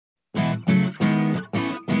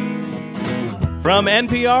From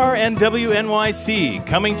NPR and WNYC,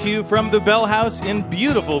 coming to you from the Bell House in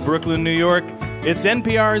beautiful Brooklyn, New York, it's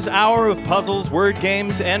NPR's hour of puzzles, word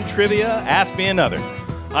games, and trivia, Ask Me Another.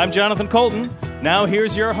 I'm Jonathan Colton. Now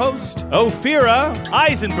here's your host, Ophira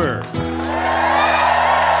Eisenberg.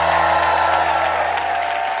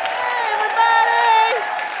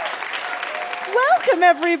 Welcome,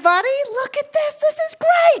 everybody. Look at this. This is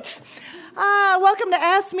great. Welcome to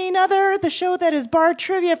Ask Me Another, the show that is bar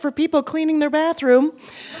trivia for people cleaning their bathroom.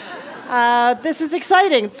 This is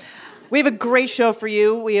exciting. We have a great show for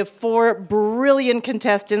you. We have 4 brilliant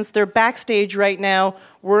contestants. They're backstage right now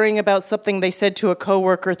worrying about something they said to a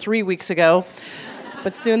coworker 3 weeks ago.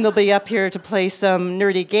 But soon they'll be up here to play some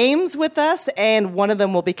nerdy games with us, and one of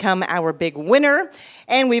them will become our big winner.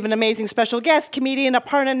 And we have an amazing special guest. Comedian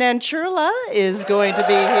Aparna Nancherla is going to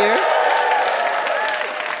be here.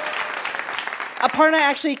 Aparna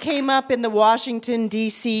actually came up in the Washington,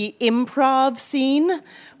 D.C. improv scene,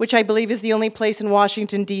 which I believe is the only place in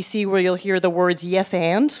Washington, D.C. where you'll hear the words yes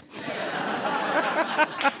and.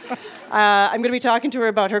 I'm going to be talking to her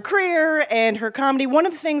about her career and her comedy. One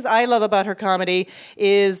of the things I love about her comedy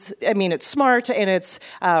is, it's smart and it's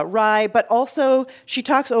wry, but also she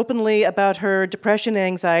talks openly about her depression and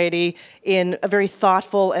anxiety in a very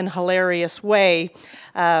thoughtful and hilarious way.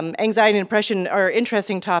 Anxiety and depression are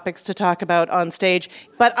interesting topics to talk about on stage,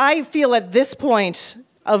 but I feel at this point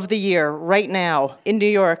of the year, right now, in New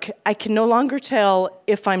York, I can no longer tell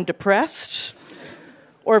if I'm depressed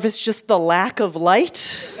or if it's just the lack of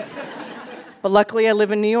light. But luckily I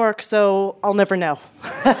live in New York, so I'll never know.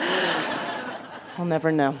 I'll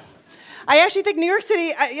never know. I actually think New York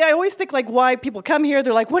City, I always think why people come here.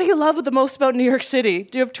 They're like, what do you love the most about New York City?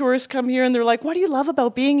 Do you have tourists come here and they're like, what do you love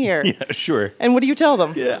about being here? Yeah, sure. And what do you tell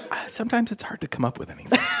them? Yeah, sometimes it's hard to come up with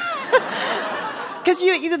anything. Because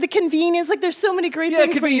the convenience, there's so many great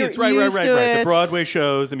things. Convenience, right. The Broadway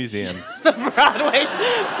shows, the museums. The Broadway.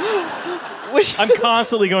 I'm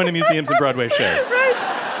constantly going to museums and Broadway shows.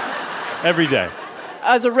 Right. Every day.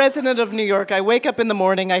 As a resident of New York, I wake up in the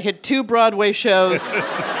morning, I hit 2 Broadway shows,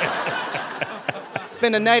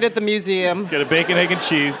 spend a night at the museum. Get a bacon, egg, and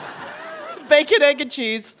cheese. Bacon, egg, and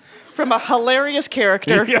cheese from a hilarious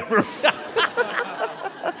character.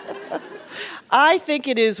 I think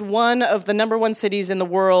it is one of the number 1 cities in the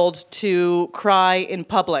world to cry in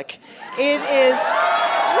public. It is,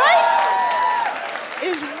 right? It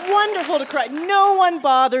is wonderful to cry. No one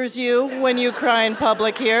bothers you when you cry in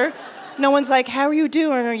public here. No one's like, how are you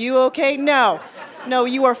doing? Are you okay? No,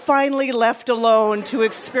 you are finally left alone to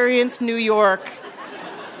experience New York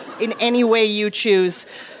in any way you choose.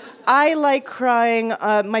 I like crying.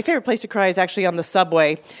 My favorite place to cry is actually on the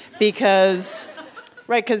subway because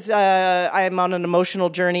I'm on an emotional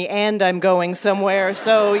journey and I'm going somewhere.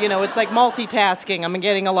 So, it's like multitasking. I'm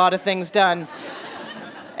getting a lot of things done.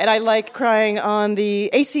 And I like crying on the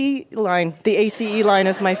ACE line. The ACE line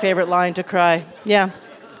is my favorite line to cry. Yeah.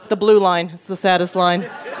 The blue line. It's the saddest line.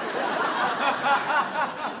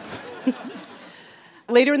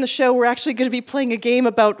 Later in the show, we're actually going to be playing a game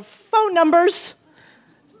about phone numbers.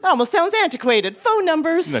 That almost sounds antiquated. Phone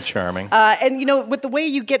numbers. Isn't that charming? And, with the way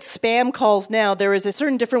you get spam calls now, there is a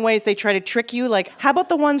certain different ways they try to trick you. Like, how about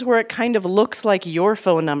the ones where it kind of looks like your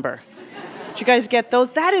phone number? Did you guys get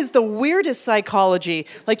those? That is the weirdest psychology.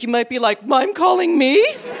 Like, you might be like, I'm calling me?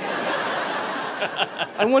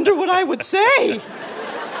 I wonder what I would say.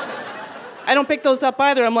 I don't pick those up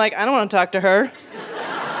either. I'm like, I don't want to talk to her.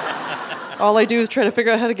 All I do is try to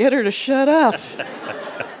figure out how to get her to shut up.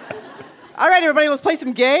 All right, everybody, let's play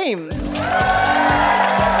some games.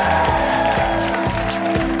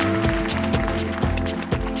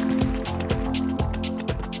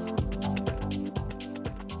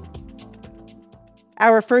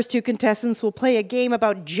 Our first 2 contestants will play a game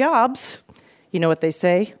about jobs. You know what they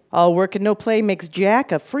say? All work and no play makes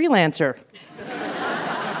Jack a freelancer.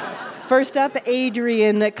 First up,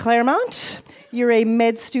 Adrienne Claremont. You're a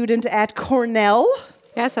med student at Cornell.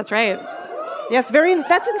 Yes, that's right. Yes,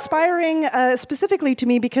 that's inspiring specifically to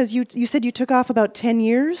me because you said you took off about 10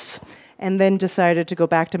 years and then decided to go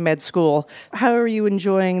back to med school. How are you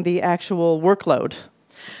enjoying the actual workload?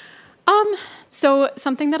 So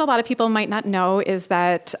something that a lot of people might not know is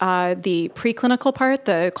that the preclinical part,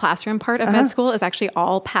 the classroom part of med school, is actually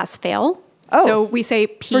all pass-fail. Oh. So we say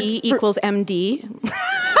P equals MD.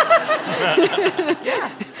 Yeah.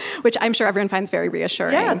 Which I'm sure everyone finds very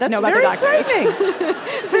reassuring. Yeah, that's to know about very the doctors. frightening.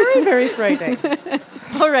 Very, very frightening.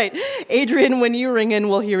 All right, Adrienne, when you ring in,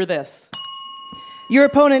 we'll hear this. Your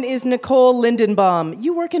opponent is Nicole Lindenbaum.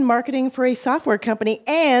 You work in marketing for a software company,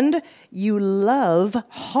 and you love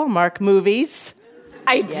Hallmark movies.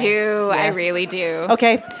 I do. Yes. I really do.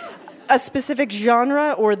 Okay. A specific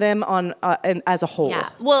genre or them on as a whole? Yeah.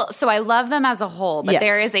 Well, so I love them as a whole, but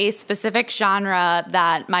there is a specific genre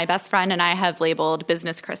that my best friend and I have labeled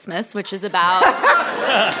Business Christmas, which is about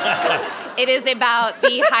it is about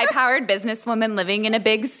the high-powered businesswoman living in a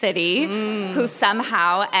big city who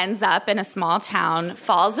somehow ends up in a small town,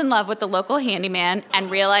 falls in love with the local handyman,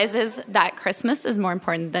 and realizes that Christmas is more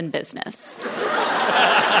important than business.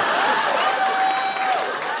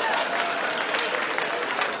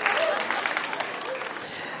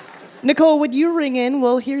 Nicole, would you ring in?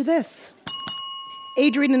 We'll hear this.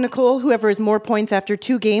 Adrian and Nicole, whoever has more points after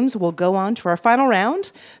 2 games, will go on to our final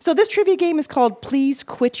round. So this trivia game is called Please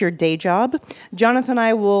Quit Your Day Job. Jonathan and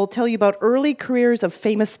I will tell you about early careers of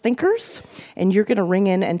famous thinkers, and you're going to ring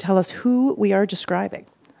in and tell us who we are describing.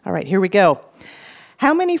 All right, here we go.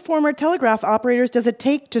 How many former telegraph operators does it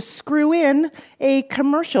take to screw in a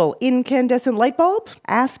commercial incandescent light bulb?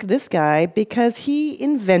 Ask this guy because he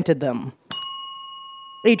invented them.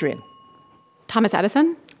 Adrian. Thomas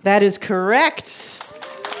Edison? That is correct.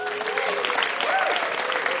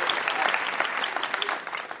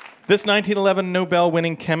 This 1911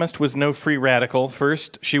 Nobel-winning chemist was no free radical.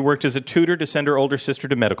 First, she worked as a tutor to send her older sister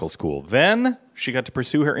to medical school. Then, she got to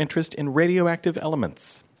pursue her interest in radioactive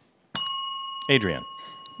elements. Adrian.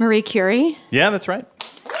 Marie Curie? Yeah, that's right.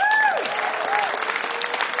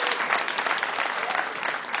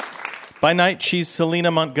 By night, she's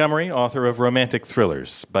Selena Montgomery, author of romantic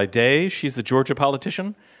thrillers. By day, she's the Georgia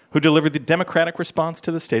politician who delivered the Democratic response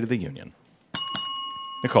to the State of the Union.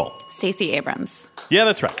 Nicole. Stacey Abrams. Yeah,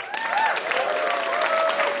 that's right.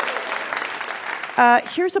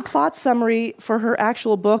 Here's a plot summary for her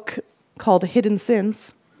actual book called Hidden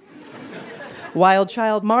Sins. Wild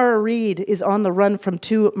child Mara Reed is on the run from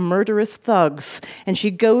 2 murderous thugs, and she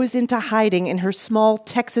goes into hiding in her small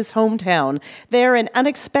Texas hometown. There, an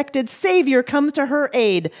unexpected savior comes to her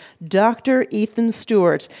aid, Dr. Ethan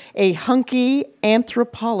Stewart, a hunky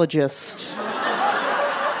anthropologist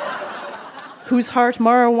whose heart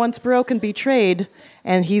Mara once broke and betrayed,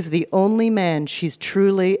 and he's the only man she's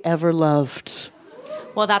truly ever loved.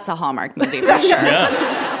 Well, that's a Hallmark movie for sure.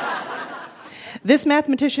 Yeah. This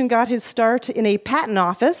mathematician got his start in a patent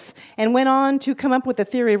office and went on to come up with the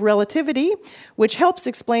theory of relativity, which helps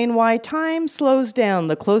explain why time slows down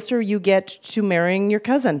the closer you get to marrying your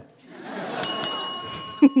cousin.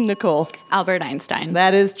 Nicole. Albert Einstein.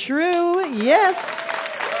 That is true, yes.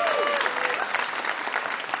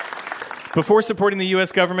 Before supporting the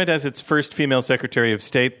U.S. government as its first female Secretary of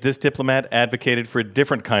State, this diplomat advocated for a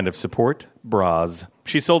different kind of support, bras.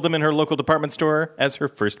 She sold them in her local department store as her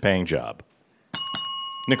first paying job.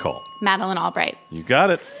 Nicole. Madeleine Albright. You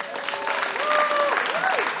got it.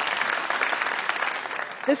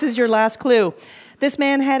 This is your last clue. This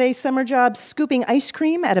man had a summer job scooping ice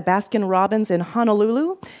cream at a Baskin-Robbins in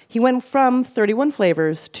Honolulu. He went from 31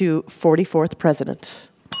 flavors to 44th president.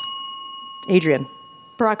 Adrian.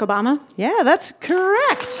 Barack Obama? Yeah, that's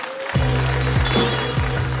correct.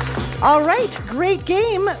 All right, great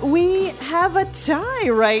game. We have a tie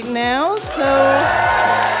right now, so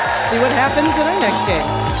see what happens in our next game.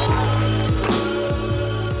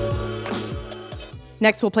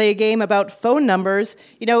 Next, we'll play a game about phone numbers.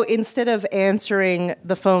 You know, instead of answering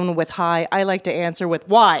the phone with hi, I like to answer with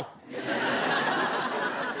why.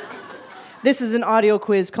 This is an audio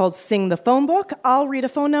quiz called Sing the Phone Book. I'll read a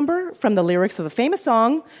phone number from the lyrics of a famous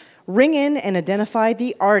song. Ring in and identify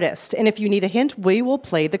the artist. And if you need a hint, we will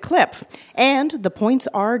play the clip. And the points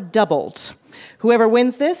are doubled. Whoever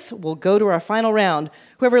wins this will go to our final round.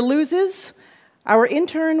 Whoever loses, our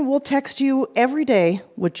intern will text you every day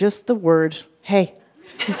with just the word, hey.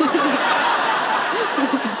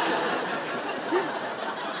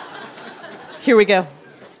 Here we go.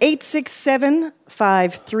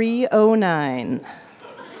 867-5309.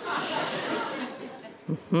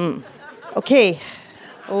 Okay.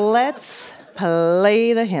 Let's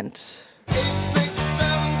play the hint.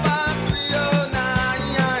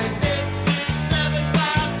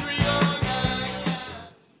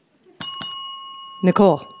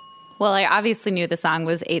 Nicole. Well, I obviously knew the song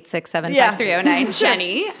was 8675309,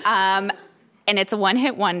 Jenny. And it's a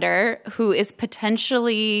one-hit wonder who is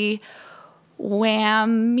potentially No.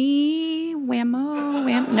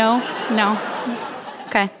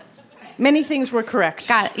 Okay. Many things were correct.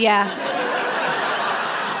 Got it, yeah.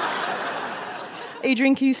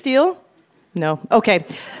 Adrian, can you steal? No. Okay.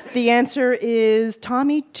 The answer is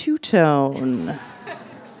Tommy Two-Tone.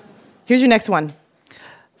 Here's your next one.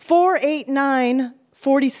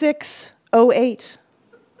 489-4608.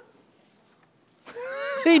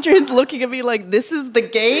 Adrian's looking at me like, this is the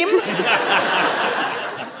game?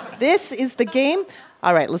 This is the game?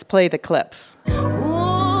 All right, let's play the clip.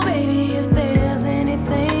 Ooh, baby.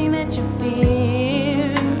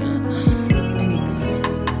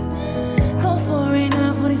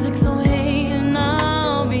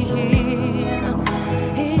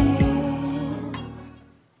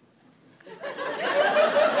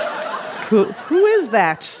 Who is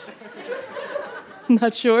that?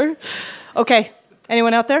 Not sure. Okay.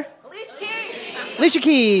 Anyone out there? Alicia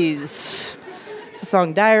Keys. It's a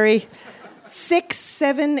song Diary.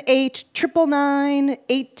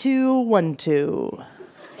 678-999-8212.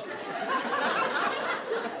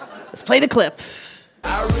 Let's play the clip.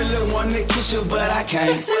 I really want to kiss you, but I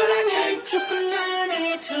can't.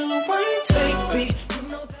 678-999-8212.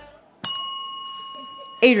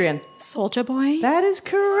 Adrian. Soulja Boy. That is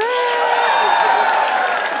correct.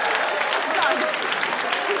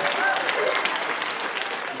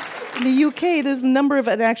 In the UK, there's a number of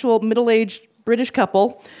an actual middle-aged British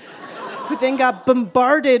couple who then got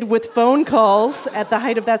bombarded with phone calls at the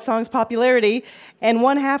height of that song's popularity, and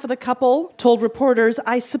one half of the couple told reporters,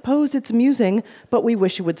 "I suppose it's amusing, but we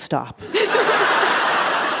wish it would stop."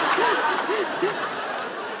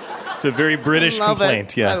 It's a very British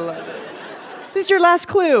complaint, I love it. This is your last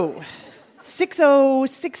clue.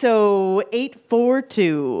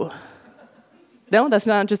 6060842. No, that's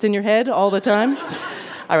not just in your head all the time?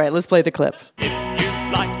 All right, let's play the clip. If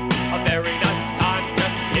you'd like a very nice time,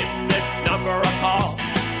 just give this number a call.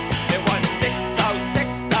 It was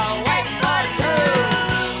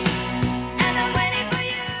 6060842. And I'm waiting for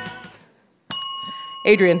you.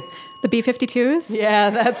 Adrian. The B-52s?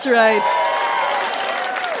 Yeah, that's right.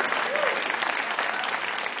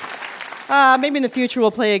 Maybe in the future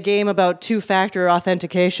we'll play a game about two-factor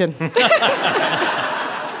authentication.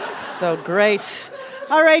 So great.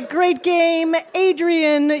 All right, great game.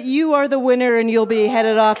 Adrian, you are the winner, and you'll be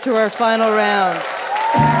headed off to our final round.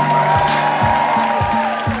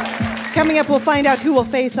 Coming up, we'll find out who will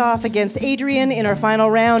face off against Adrian in our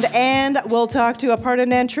final round, and we'll talk to Aparna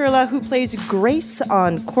Nancherla, who plays Grace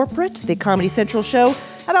on Corporate, the Comedy Central show,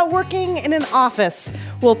 about working in an office.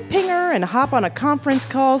 We'll ping her and hop on a conference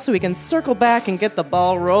call so we can circle back and get the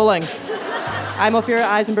ball rolling. I'm Ophira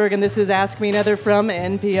Eisenberg, and this is Ask Me Another from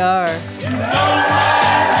NPR.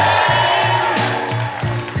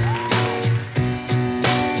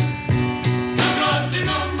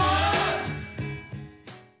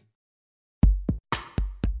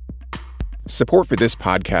 Support for this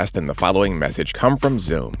podcast and the following message come from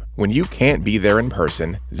Zoom. When you can't be there in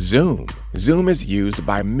person, Zoom. Zoom is used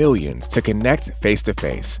by millions to connect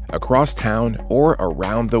face-to-face, across town, or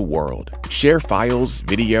around the world. Share files,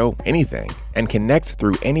 video, anything, and connect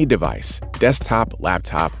through any device, desktop,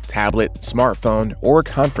 laptop, tablet, smartphone, or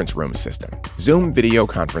conference room system. Zoom video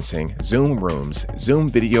conferencing, Zoom Rooms, Zoom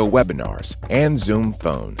video webinars, and Zoom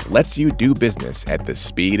Phone lets you do business at the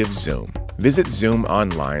speed of Zoom. Visit Zoom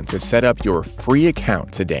online to set up your free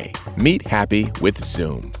account today. Meet happy with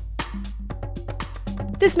Zoom.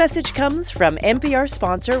 This message comes from NPR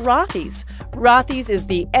sponsor Rothy's. Rothy's is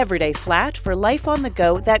the everyday flat for life on the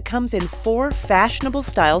go that comes in 4 fashionable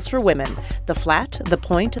styles for women: the flat, the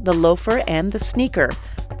point, the loafer, and the sneaker.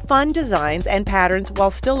 Fun designs and patterns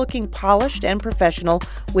while still looking polished and professional,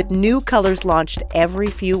 with new colors launched every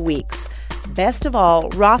few weeks. Best of all,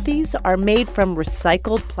 Rothy's are made from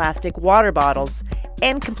recycled plastic water bottles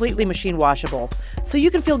and completely machine washable, so you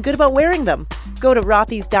can feel good about wearing them. Go to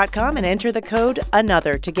rothys.com and enter the code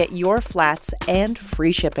ANOTHER to get your flats and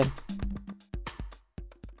free shipping.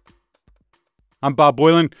 I'm Bob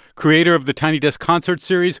Boilen, creator of the Tiny Desk Concert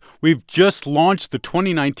Series. We've just launched the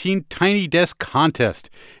 2019 Tiny Desk Contest.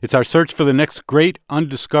 It's our search for the next great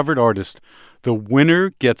undiscovered artist. The winner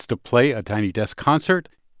gets to play a Tiny Desk concert.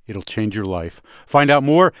 It'll change your life. Find out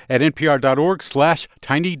more at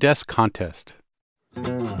npr.org/Tiny Desk Contest.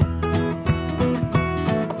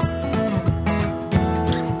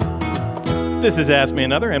 This is Ask Me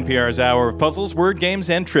Another, NPR's hour of puzzles, word games,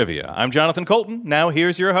 and trivia. I'm Jonathan Colton. Now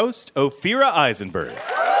here's your host, Ophira Eisenberg.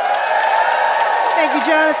 Thank you,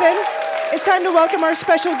 Jonathan. It's time to welcome our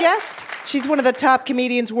special guest. She's one of the top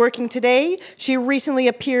comedians working today. She recently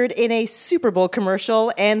appeared in a Super Bowl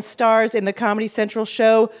commercial and stars in the Comedy Central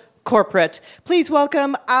show Corporate. Please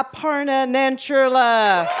welcome Aparna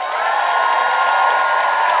Nancherla.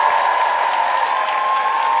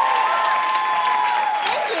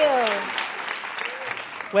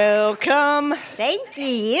 Welcome. Thank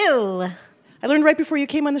you. I learned right before you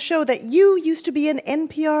came on the show that you used to be an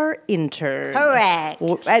NPR intern. Correct.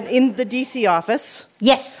 And in the D.C. office.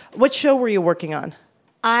 Yes. What show were you working on?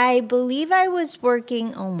 I believe I was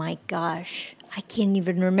working, oh my gosh, I can't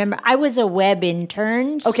even remember. I was a web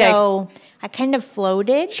intern, so I kind of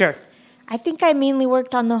floated. Sure. I think I mainly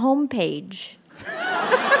worked on the homepage.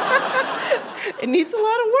 It needs a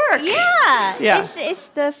lot of work. Yeah. It's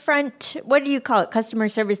the front, what do you call it? Customer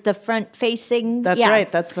service, the front facing. That's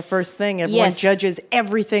right. That's the first thing everyone judges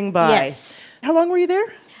everything by. Yes. How long were you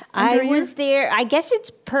there? I was there, I guess it's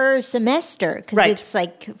per semester, because Right. it's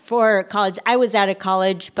like for college. I was out of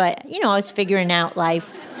college, but, I was figuring out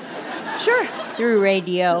life. Sure. Through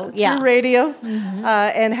radio, yeah. Through radio.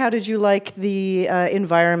 And how did you like the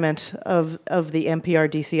environment of the NPR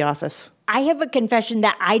DC office? I have a confession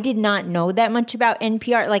that I did not know that much about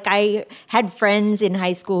NPR. Like, I had friends in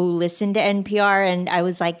high school who listened to NPR, and I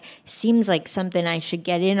was like, seems like something I should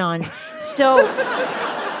get in on. So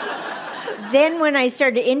then when I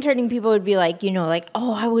started interning, people would be like,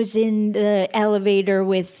 oh, I was in the elevator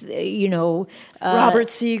with, Robert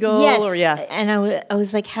Siegel. Yes. Or, yeah. And I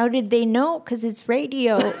was like, how did they know? Because it's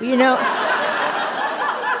radio,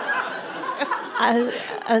 I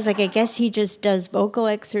was like, I guess he just does vocal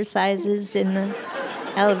exercises in the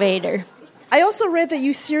elevator. I also read that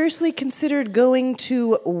you seriously considered going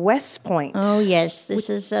to West Point. Oh, yes. This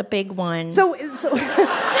is a big one. So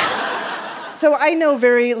I know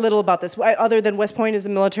very little about this, other than West Point is a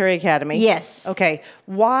military academy. Yes. Okay.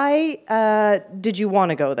 Why did you want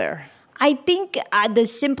to go there? I think the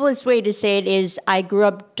simplest way to say it is I grew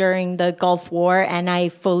up during the Gulf War, and I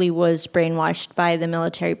fully was brainwashed by the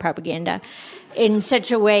military propaganda in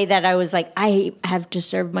such a way that I was like, I have to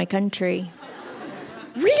serve my country.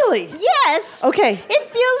 Really? Yes. Okay. It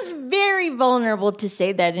feels very vulnerable to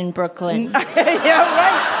say that in Brooklyn. Yeah, right.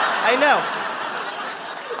 I know.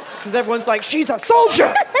 Because everyone's like, she's a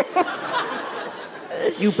soldier.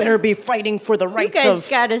 You better be fighting for the rights of... You guys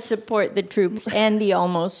got to support the troops and the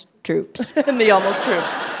almost troops. And the almost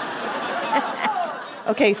troops.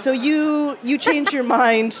 Okay, so you changed your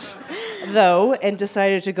mind, though, and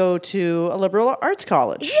decided to go to a liberal arts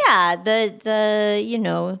college. Yeah,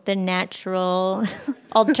 the natural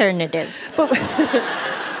alternative. But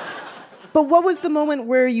what was the moment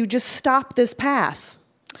where you just stopped this path?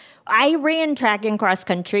 I ran track and cross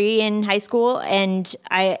country in high school, and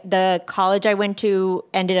the college I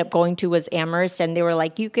ended up going to was Amherst, and they were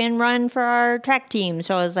like, you can run for our track team.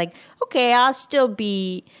 So I was like, okay, I'll still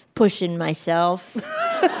be pushing myself.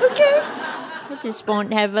 Okay. I just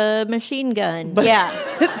won't have a machine gun. Yeah.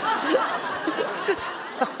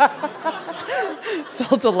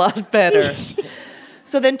 Felt a lot better.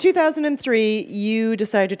 So then 2003, you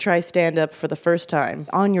decided to try stand-up for the first time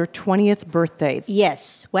on your 20th birthday.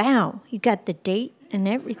 Yes. Wow. You got the date and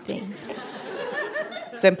everything.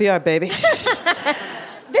 It's NPR, baby.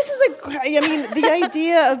 The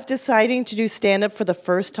idea of deciding to do stand-up for the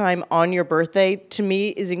first time on your birthday, to me,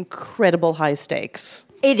 is incredible high stakes.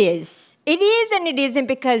 It is. It is and it isn't,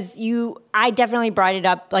 because I definitely brought it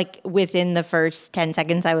up like within the first 10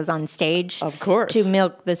 seconds I was on stage. Of course. To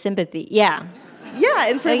milk the sympathy. Yeah. Yeah,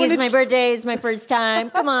 and it's my birthday, it's my first time.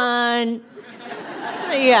 Come on.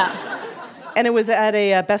 Yeah. And it was at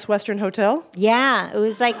a Best Western hotel? Yeah, it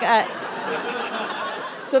was like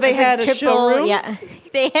so they had a showroom? Yeah.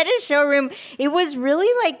 They had a showroom. It was really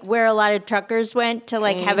like where a lot of truckers went to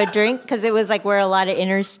like have a drink, because it was like where a lot of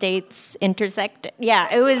interstates intersect.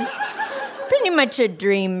 Yeah, it was pretty much a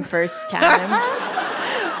dream first time.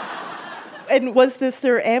 And was this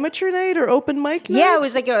their amateur night or open mic night? Yeah, it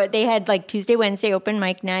was like they had like Tuesday, Wednesday open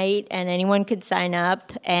mic night, and anyone could sign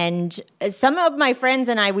up. And some of my friends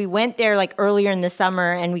and I, we went there like earlier in the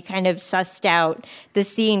summer, and we kind of sussed out the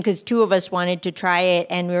scene because two of us wanted to try it,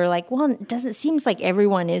 and we were like, well, it seems like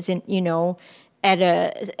everyone isn't, at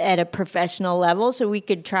a professional level, so we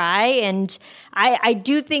could try. And I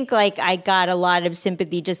do think like I got a lot of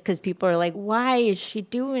sympathy just because people are like, why is she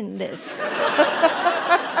doing this?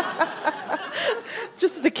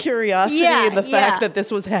 Just the curiosity and the fact that this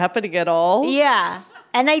was happening at all. Yeah.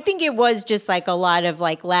 And I think it was just like a lot of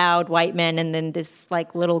like loud white men and then this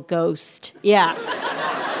like little ghost. Yeah.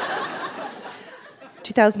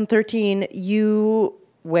 2013, you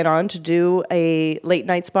went on to do a late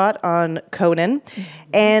night spot on Conan.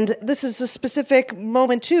 And this is a specific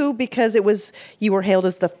moment too, because you were hailed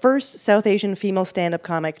as the first South Asian female stand-up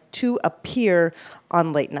comic to appear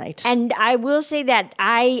on late night. And I will say that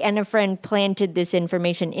I and a friend planted this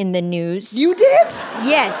information in the news. You did?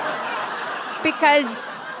 Yes. Because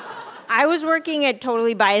I was working at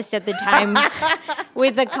Totally Biased at the time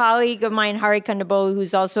with a colleague of mine, Hari Kondabolu,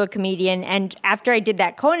 who's also a comedian. And after I did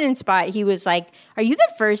that Conan spot, he was like, are you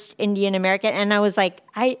the first Indian American? And I was like,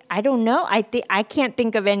 I don't know. I can't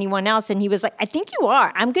think of anyone else. And he was like, I think you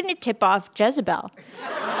are. I'm going to tip off Jezebel.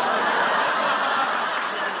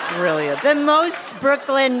 Brilliant. The most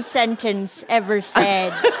Brooklyn sentence ever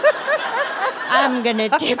said. I'm going to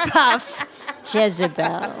tip off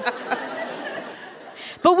Jezebel.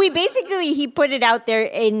 But he put it out there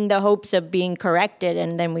in the hopes of being corrected,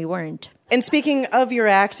 and then we weren't. And speaking of your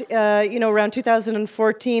act, around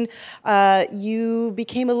 2014, you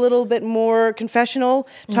became a little bit more confessional,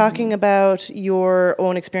 talking about your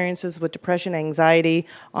own experiences with depression, anxiety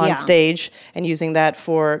on stage, and using that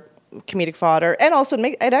for comedic fodder. And also,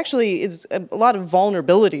 it actually is a lot of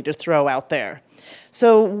vulnerability to throw out there.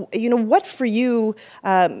 So, what for you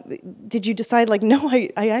did you decide, no,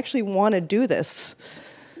 I actually want to do this?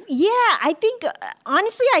 Yeah, I think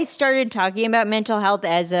honestly, I started talking about mental health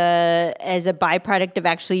as a byproduct of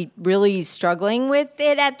actually really struggling with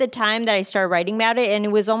it at the time that I started writing about it, and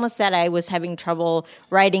it was almost that I was having trouble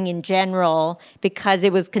writing in general because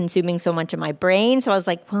it was consuming so much of my brain. So I was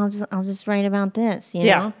like, well, I'll just write about this, you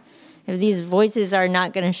know? If these voices are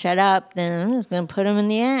not going to shut up, then I'm just going to put them in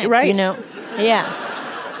the act, right? Yeah.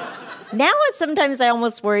 Now sometimes I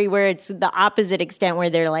almost worry where it's the opposite extent, where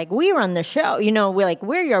they're like, we run the show,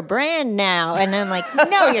 we're your brand now. And I'm like,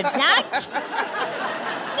 no, you're not.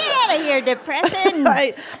 Get out of here, depression.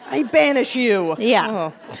 I banish you.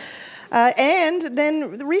 Yeah. And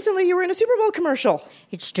then recently you were in a Super Bowl commercial.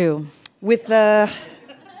 It's true. With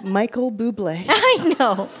Michael Bublé. I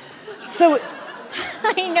know. So...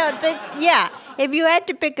 I know. If you had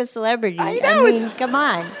to pick a celebrity, come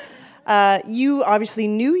on. You obviously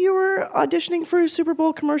knew you were auditioning for a Super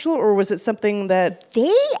Bowl commercial, or was it something that...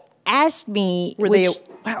 They asked me... Wow,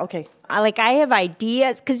 okay. I have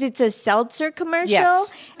ideas, because it's a seltzer commercial.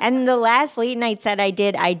 Yes. And the last late night set I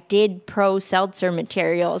did pro-seltzer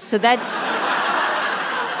materials. So that's...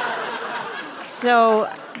 So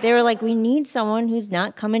they were like, we need someone who's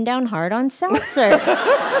not coming down hard on seltzer.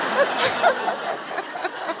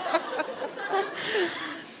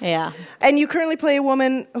 Yeah. And you currently play a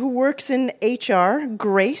woman who works in HR,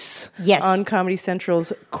 Grace, on Comedy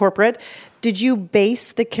Central's Corporate. Did you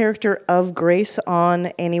base the character of Grace on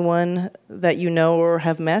anyone that you know or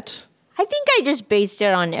have met? I think I just based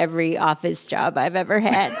it on every office job I've ever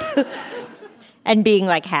had. And being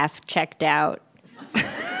half checked out.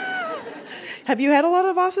 Have you had a lot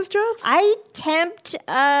of office jobs? I temped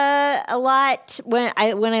a lot when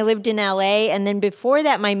I lived in LA, and then before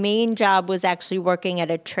that, my main job was actually working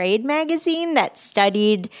at a trade magazine that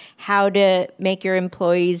studied how to make your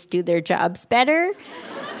employees do their jobs better.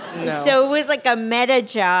 No. So it was like a meta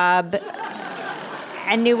job,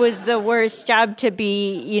 and it was the worst job to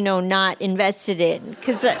be, not invested in,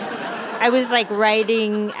 because I was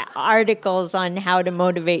writing articles on how to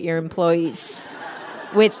motivate your employees.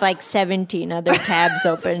 With 17 other tabs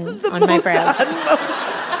open on my browser.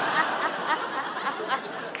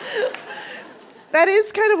 That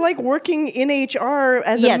is kind of like working in HR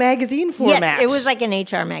as a magazine format. Yes, it was like an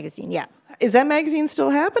HR magazine, yeah. Is that magazine still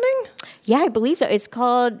happening? Yeah, I believe so. It's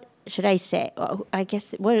called, should I say, I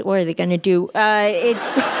guess, what are they going to do?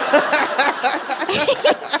 It's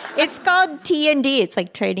it's called T&D. It's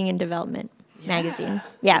Trading and Development. Magazine.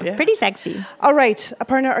 Yeah, pretty sexy. All right.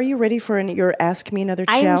 Aparna, are you ready for your Ask Me Another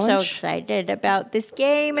challenge? I'm so excited about this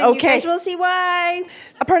game, and you guys will see why.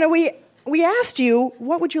 Aparna, we asked you,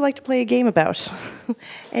 what would you like to play a game about?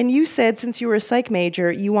 And you said, since you were a psych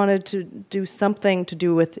major, you wanted to do something to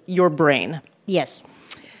do with your brain. Yes.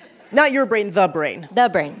 Not your brain, the brain. The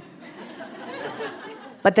brain.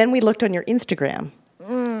 But then we looked on your Instagram,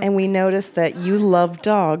 and we noticed that you love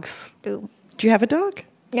dogs. Ooh. Do you have a dog?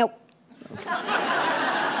 Nope.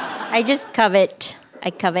 I just covet.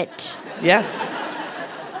 I covet. Yes.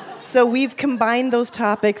 So we've combined those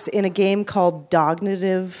topics in a game called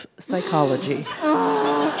Dognitive Psychology.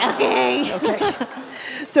 Okay.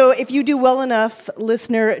 So if you do well enough,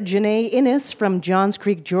 listener Janae Innes from Johns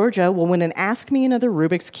Creek, Georgia, will win an Ask Me Another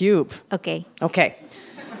Rubik's Cube. Okay. Ooh,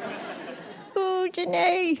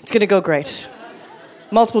 Janae. It's going to go great.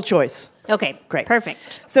 Multiple choice. Okay, great.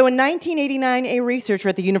 Perfect. So in 1989, a researcher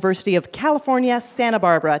at the University of California, Santa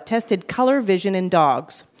Barbara, tested color vision in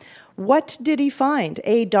dogs. What did he find?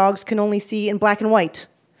 A, dogs can only see in black and white.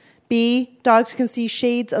 B, dogs can see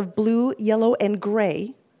shades of blue, yellow, and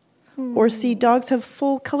gray. Or C, dogs have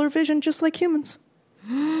full color vision just like humans.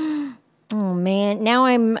 Oh, man. Now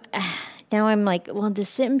I'm like, well, The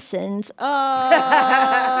Simpsons.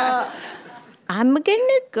 I'm going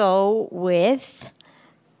to go with...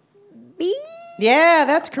 B? Yeah,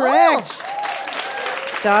 that's correct.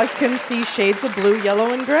 Oh. Dogs can see shades of blue,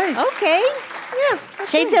 yellow, and gray. Okay. Yeah.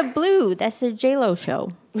 Shades of Blue. That's a J-Lo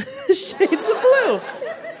show. Shades of Blue.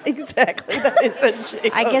 Exactly. That is a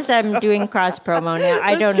J-Lo I guess I'm doing cross-promo now.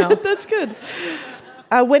 I don't know. That's good.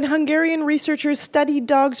 When Hungarian researchers studied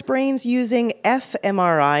dogs' brains using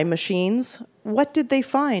fMRI machines, what did they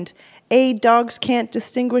find? A, dogs can't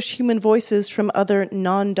distinguish human voices from other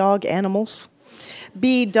non-dog animals.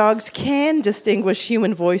 B, dogs can distinguish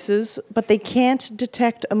human voices, but they can't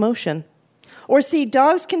detect emotion. Or C,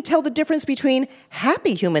 dogs can tell the difference between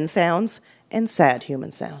happy human sounds and sad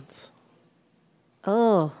human sounds.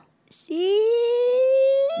 Oh. C?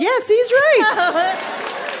 Yeah, C's right.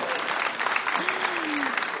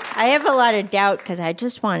 I have a lot of doubt because I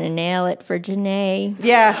just want to nail it for Janae.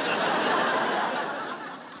 Yeah.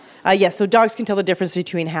 Yes, so dogs can tell the difference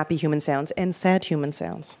between happy human sounds and sad human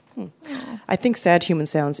sounds. I think Sad Human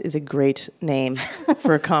Sounds is a great name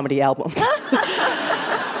for a comedy album.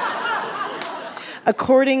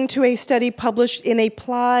 According to a study published in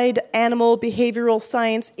Applied Animal Behavioral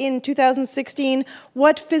Science in 2016,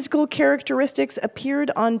 what physical characteristics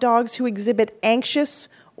appeared on dogs who exhibit anxious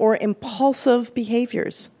or impulsive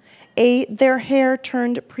behaviors? A, their hair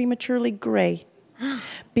turned prematurely gray.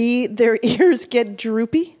 B, their ears get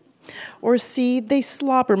droopy. Or C, they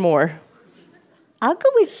slobber more. I'll go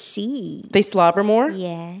with C. They slobber more?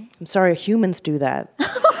 Yeah. I'm sorry, humans do that.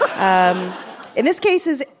 In this case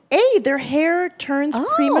is A, their hair turns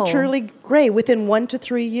prematurely gray within 1 to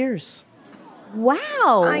 3 years. Wow.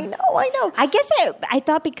 I know. I guess I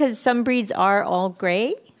thought because some breeds are all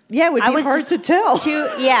gray. Yeah, it would be hard to tell.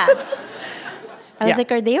 I was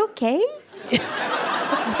like, are they okay?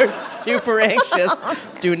 They're super anxious.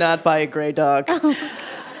 Do not buy a gray dog.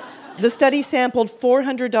 The study sampled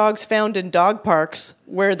 400 dogs found in dog parks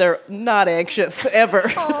where they're not anxious ever.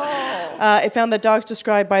 It found that dogs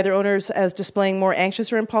described by their owners as displaying more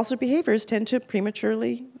anxious or impulsive behaviors tend to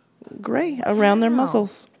prematurely gray around their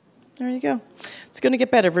muzzles. There you go. It's going to get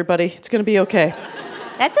better, everybody. It's going to be okay.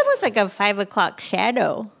 That's almost like a 5 o'clock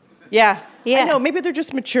shadow. Yeah. I know. Maybe they're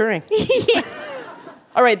just maturing.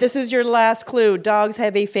 All right, this is your last clue. Dogs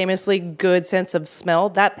have a famously good sense of smell.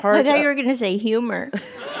 That part. I thought you were going to say humor.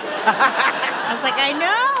 I was like, I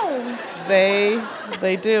know.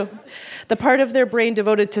 They do. The part of their brain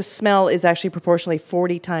devoted to smell is actually proportionally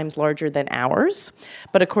 40 times larger than ours.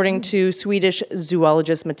 But according to Swedish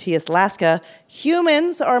zoologist Matthias Laska,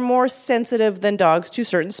 humans are more sensitive than dogs to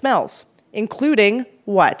certain smells, including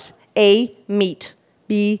what? A, meat.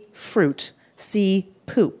 B, fruit. C,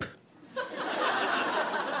 poop.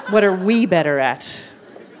 What are we better at?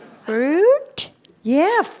 Fruit?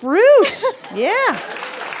 Yeah, fruit. Yeah.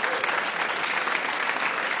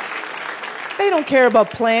 They don't care about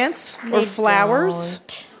plants or flowers.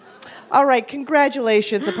 Don't. All right,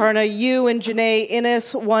 congratulations, Aparna. You and Janae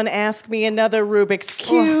Innes won Ask Me Another Rubik's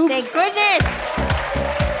Cube. Thank goodness.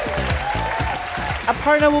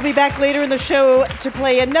 Aparna will be back later in the show to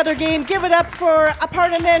play another game. Give it up for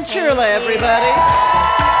Aparna Nancherla, everybody.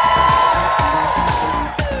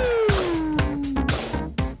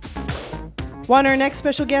 Want our next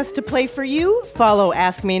special guest to play for you? Follow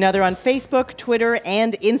Ask Me Another on Facebook, Twitter,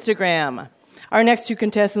 and Instagram. Our next two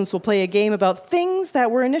contestants will play a game about things that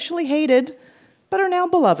were initially hated, but are now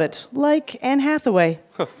beloved, like Anne Hathaway.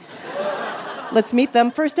 Let's meet them.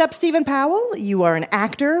 First up, Stephen Powell. You are an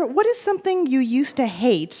actor. What is something you used to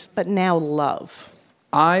hate, but now love?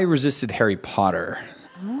 I resisted Harry Potter.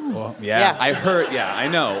 Well, I heard, I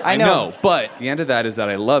know. But the end of that is that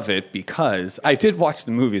I love it because I did watch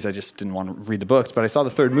the movies. I just didn't want to read the books. But I saw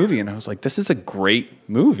the third movie and I was like, this is a great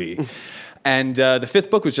movie. And the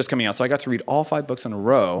fifth book was just coming out. So I got to read all 5 books in a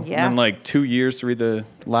row. Yeah. And then 2 years to read the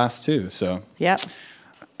last 2. So yep.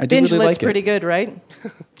 I do really like it. Binge-Lit's pretty good, right?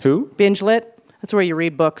 Who? Binge-Lit. That's where you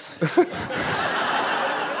read books.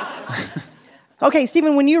 Okay,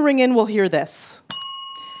 Stephen, when you ring in, we'll hear this.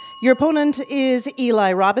 Your opponent is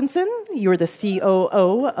Eli Robinson. You're the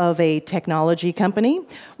COO of a technology company.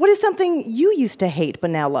 What is something you used to hate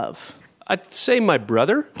but now love? I'd say my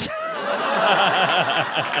brother.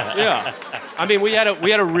 Yeah. I mean, we had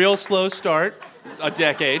a real slow start, a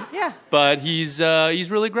decade. Yeah. But he's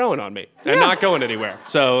really growing on me and not going anywhere.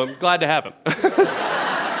 So I'm glad to have him.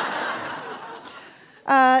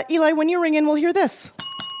 Eli, when you ring in, we'll hear this.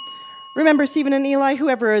 Remember, Stephen and Eli,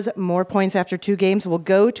 whoever has more points after 2 games will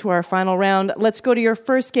go to our final round. Let's go to your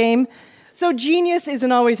first game. So genius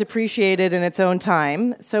isn't always appreciated in its own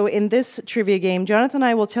time. So in this trivia game, Jonathan and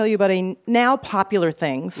I will tell you about now popular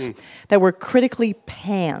things that were critically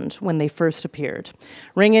panned when they first appeared.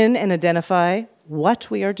 Ring in and identify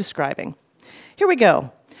what we are describing. Here we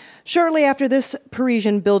go. Shortly after this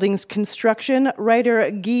Parisian building's construction,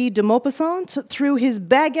 writer Guy de Maupassant threw his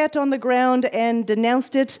baguette on the ground and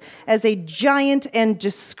denounced it as a giant and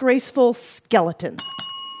disgraceful skeleton.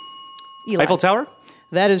 Eli. Eiffel Tower?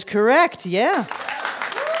 That is correct, yeah.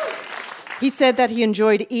 He said that he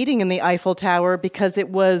enjoyed eating in the Eiffel Tower because it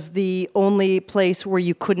was the only place where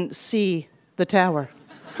you couldn't see the tower.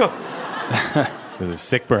 There's a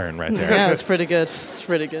sick burn right there. Yeah, it's pretty good. It's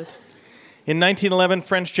pretty good. In 1911,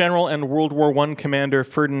 French general and World War I commander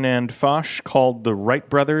Ferdinand Foch called the Wright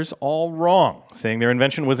brothers all wrong, saying their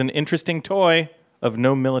invention was an interesting toy of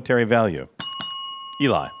no military value.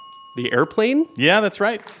 Eli. The airplane? Yeah, that's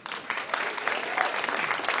right.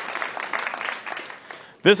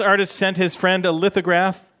 This artist sent his friend a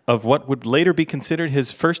lithograph of what would later be considered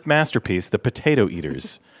his first masterpiece, The Potato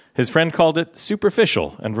Eaters. His friend called it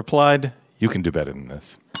superficial and replied, "You can do better than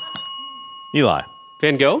this." Eli.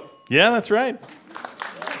 Van Gogh? Yeah, that's right.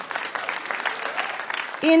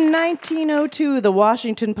 In 1902, the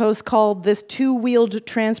Washington Post called this two-wheeled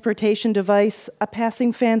transportation device a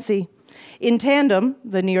passing fancy. In tandem,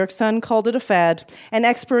 the New York Sun called it a fad, and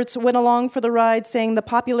experts went along for the ride saying the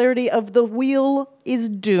popularity of the wheel is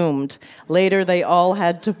doomed. Later, they all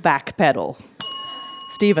had to backpedal.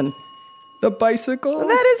 Stephen. The bicycle?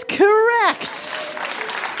 That is correct.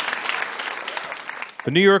 The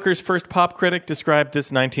New Yorker's first pop critic described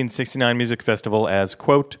this 1969 music festival as,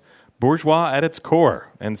 quote, bourgeois at its core,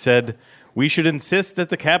 and said, "We should insist that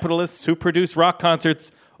the capitalists who produce rock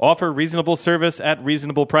concerts offer reasonable service at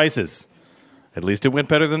reasonable prices." At least it went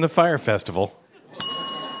better than the Fire Festival.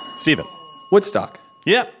 Stephen. Woodstock.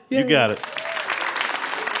 Yep, you got it.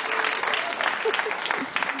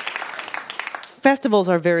 Festivals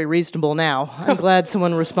are very reasonable now. I'm glad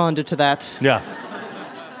someone responded to that. Yeah.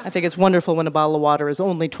 I think it's wonderful when a bottle of water is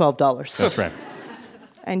only $12. That's right.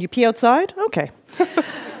 And you pee outside? Okay.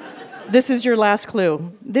 This is your last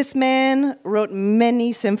clue. This man wrote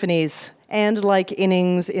many symphonies, and like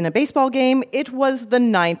innings in a baseball game, it was the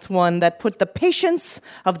 9th one that put the patience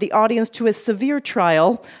of the audience to a severe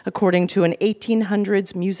trial, according to an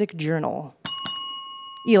 1800s music journal.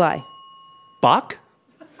 Eli. Bach?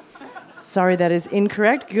 Sorry, that is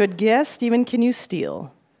incorrect. Good guess. Stephen, can you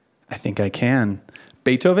steal? I think I can.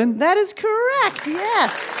 Beethoven? That is correct,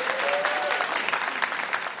 yes.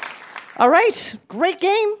 All right, great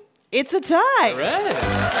game. It's a tie. All right.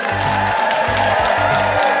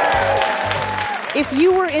 If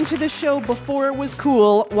you were into the show before it was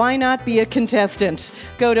cool, why not be a contestant?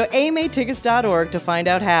 Go to amatickets.org to find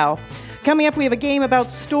out how. Coming up, we have a game about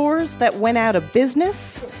stores that went out of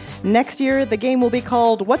business. Next year, the game will be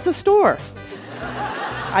called What's a Store?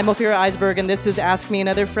 I'm Ophira Eisberg, and this is Ask Me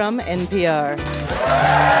Another from NPR.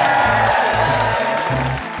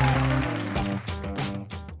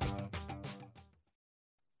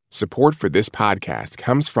 Support for this podcast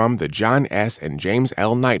comes from the John S. and James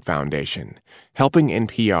L. Knight Foundation, helping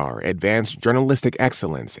NPR advance journalistic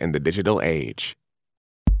excellence in the digital age.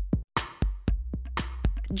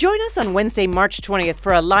 Join us on Wednesday, March 20th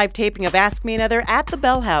for a live taping of Ask Me Another at the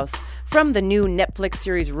Bell House. From the new Netflix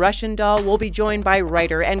series Russian Doll, we'll be joined by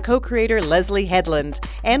writer and co-creator Leslie Headland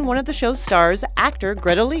and one of the show's stars, actor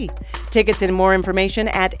Greta Lee. Tickets and more information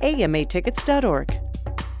at amatickets.org.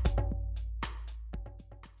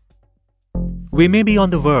 We may be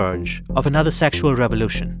on the verge of another sexual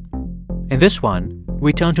revolution. In this one,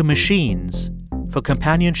 we turn to machines for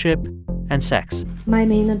companionship and sex. My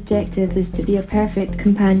main objective is to be a perfect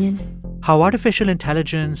companion. How artificial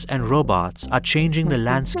intelligence and robots are changing the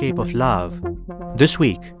landscape of love. This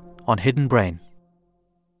week on Hidden Brain.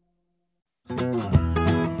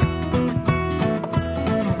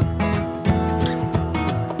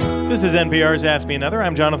 This is NPR's Ask Me Another.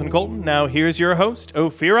 I'm Jonathan Colton. Now here's your host,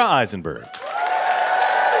 Ophira Eisenberg.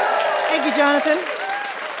 Thank you, Jonathan.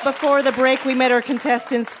 Before the break, we met our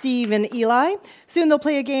contestants, Steve and Eli. Soon they'll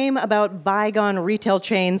play a game about bygone retail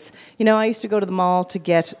chains. You know, I used to go to the mall to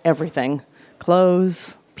get everything.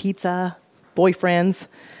 Clothes, pizza, boyfriends.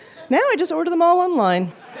 Now I just order them all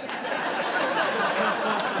online.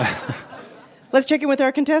 Let's check in with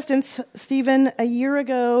our contestants. Stephen, a year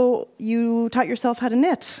ago, you taught yourself how to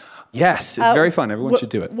knit. Yes, it's very fun. Everyone should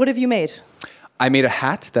do it. What have you made? I made a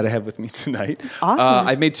hat that I have with me tonight. Awesome.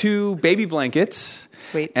 I've made 2 baby blankets.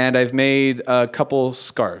 Sweet. And I've made a couple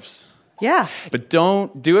scarves. Yeah. But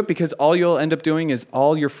don't do it because all you'll end up doing is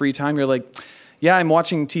all your free time, you're like, yeah, I'm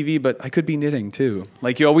watching TV, but I could be knitting too.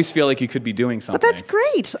 Like you always feel like you could be doing something. But that's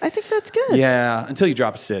great. I think that's good. Yeah, until you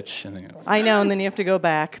drop a stitch. And then I know, and then you have to go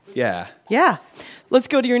back. Yeah. Yeah. Let's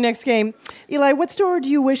go to your next game. Eli, what store do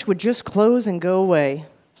you wish would just close and go away?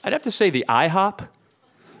 I'd have to say the IHOP.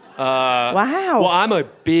 Wow. Well, I'm a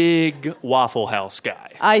big Waffle House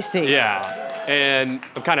guy. I see. Yeah. And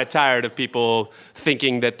I'm kind of tired of people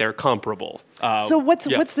thinking that they're comparable. So what's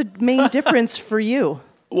the main difference for you?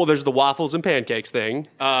 Well, there's the waffles and pancakes thing,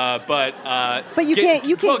 but you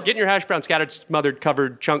can't. Well, getting your hash brown scattered, smothered,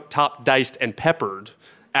 covered, chunked, topped, diced, and peppered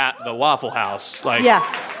at the Waffle House. Like, yeah.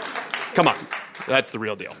 Come on, that's the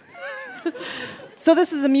real deal. So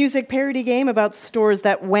this is a music parody game about stores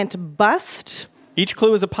that went bust. Each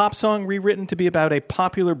clue is a pop song rewritten to be about a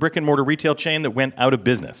popular brick-and-mortar retail chain that went out of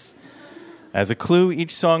business. As a clue,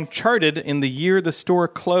 each song charted in the year the store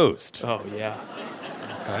closed. Oh, yeah.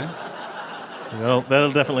 Okay. Well,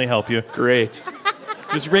 that'll definitely help you. Great.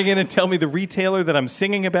 Just ring in and tell me the retailer that I'm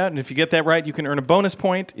singing about, and if you get that right, you can earn a bonus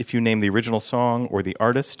point if you name the original song or the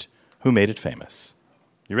artist who made it famous.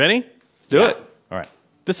 You ready? Let's do it. All right.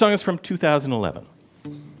 This song is from 2011.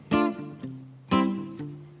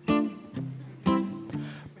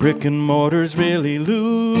 Brick and mortar's really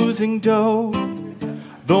losing dough.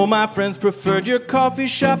 Though my friends preferred your coffee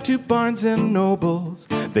shop to Barnes and Nobles,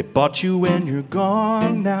 they bought you when you're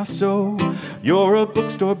gone now, so you're a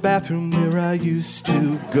bookstore bathroom where I used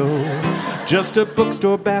to go. Just a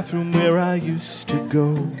bookstore bathroom where I used to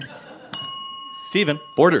go. Steven.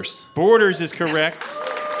 Borders. Borders is correct.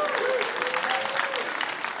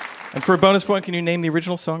 And for a bonus point, can you name the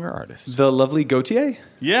original song or artist? The Lovely Gautier?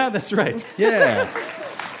 Yeah, that's right. Yeah.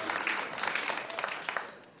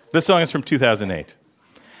 This song is from 2008.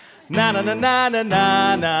 Na na na na na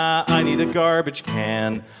na na, I need a garbage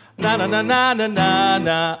can. Na na na na na na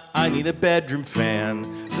na, I need a bedroom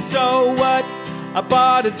fan. So what? I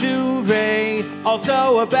bought a duvet,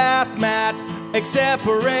 also a bath mat, egg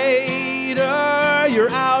separator. You're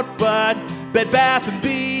out, but Bed Bath &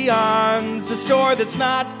 Beyond's a store that's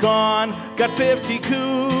not gone. Got 50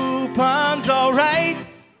 coupons, all right.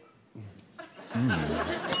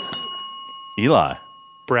 Eli.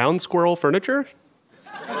 Brown Squirrel Furniture?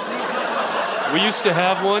 We used to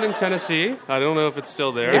have one in Tennessee. I don't know if it's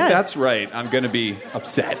still there. If that's right, I'm going to be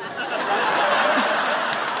upset.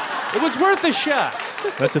 It was worth a shot.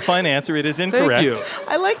 That's a fine answer. It is incorrect. Thank you.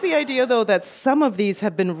 I like the idea, though, that some of these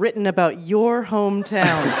have been written about your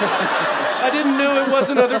hometown. I didn't know it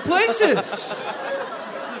wasn't other places.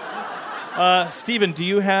 Steven, do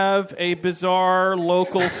you have a bizarre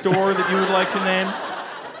local store that you would like to name?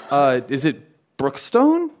 Is it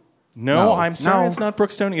Brookstone? No, I'm sorry, it's not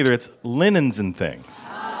Brookstone either. It's Linens and Things.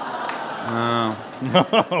 Oh,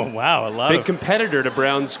 wow, a lot Big of... competitor to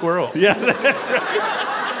Brown Squirrel. Yeah, that's right.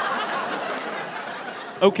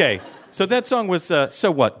 Okay, so that song was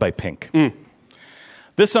So What by Pink.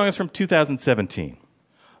 This song is from 2017.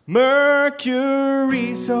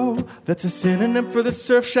 Mercury, so that's a synonym for the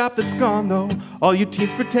surf shop that's gone, though. All you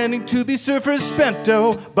teens pretending to be surfers spent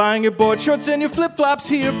dough, buying your board shorts and your flip-flops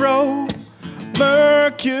here, bro.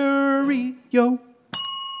 Mercury, yo.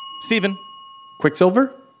 Steven.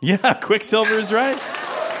 Quicksilver? Yeah, Quicksilver is right.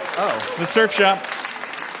 Oh. It's a surf shop.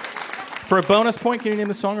 For a bonus point, can you name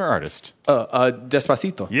the song or artist?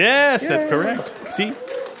 Despacito. Yes, that's correct. See?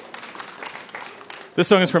 This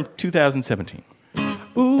song is from 2017.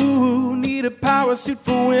 Ooh, need a power suit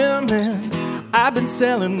for women. I've been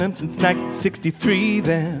selling them since 1963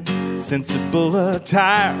 then. Sensible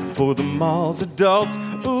attire for the mall's adults.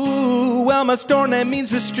 Ooh, well, my store name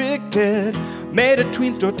means restricted. Made a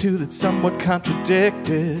tween store too that's somewhat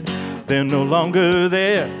contradicted. They're no longer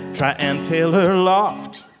there. Try Ann Taylor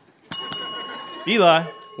Loft. Eli.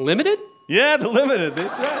 Limited? Yeah, the Limited.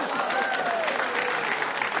 That's right.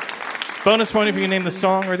 Bonus point if you can name the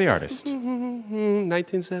song or the artist.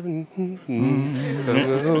 1970.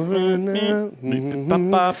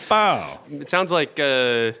 It sounds like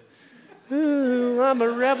I'm a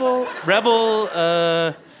rebel. Rebel.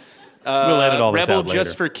 We'll edit all this Rebel out later.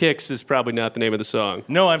 Just for Kicks is probably not the name of the song.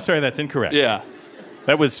 No, I'm sorry, that's incorrect. Yeah.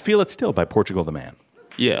 That was Feel It Still by Portugal the Man.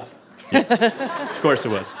 Yeah. Of course it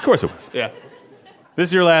was. Of course it was. Yeah. This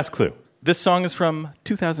is your last clue. This song is from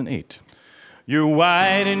 2008. You're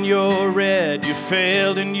white and you're red, you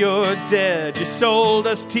failed and you're dead. You sold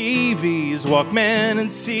us TVs, Walkman and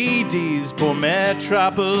CDs. Poor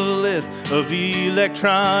metropolis of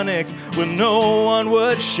electronics where no one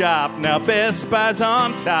would shop. Now Best Buy's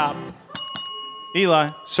on top.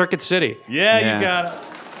 Eli. Circuit City. Yeah, you got it.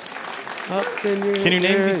 Can you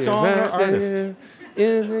name the song or artist?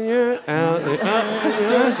 You're out, up,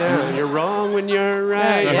 you're down. You're wrong when you're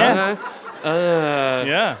right. Yeah.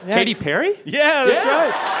 Yeah. Katy Perry? Yeah, that's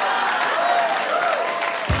right.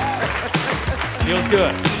 Feels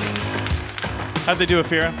good. How'd they do,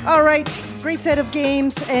 Afira? All right, great set of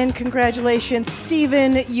games, and congratulations.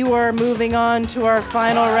 Steven, you are moving on to our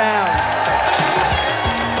final round.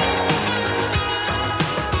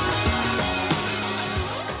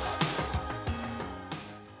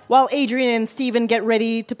 While Adrian and Steven get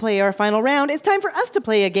ready to play our final round, it's time for us to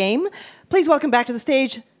play a game. Please welcome back to the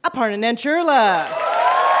stage, Aparna Nancherla.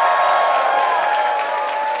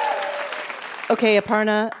 Okay,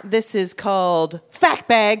 Aparna, this is called Fact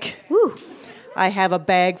Bag. Woo. I have a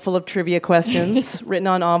bag full of trivia questions written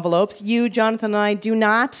on envelopes. You, Jonathan, and I do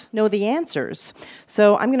not know the answers.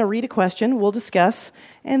 So I'm going to read a question, we'll discuss,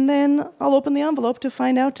 and then I'll open the envelope to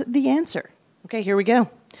find out the answer. Okay, here we go.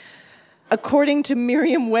 According to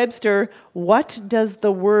Merriam-Webster, what does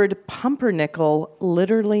the word pumpernickel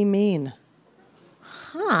literally mean?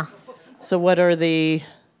 Huh. So what are the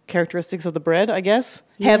characteristics of the bread, I guess?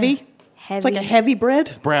 Yeah. Heavy? It's like a heavy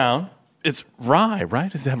bread? Brown. It's rye, right?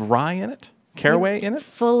 Does it have rye in it? Caraway in it?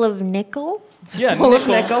 Full of nickel? Yeah, full of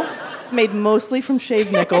nickel. It's made mostly from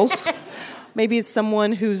shaved nickels. Maybe it's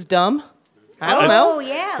someone who's dumb. I don't know. Oh,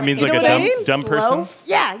 yeah. It means like a dumb person?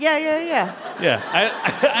 Yeah. Yeah,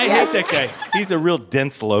 I hate that guy. He's a real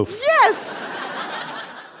dense loaf. Yes!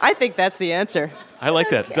 I think that's the answer. I like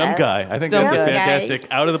that. Dumb guy. I think that's a fantastic,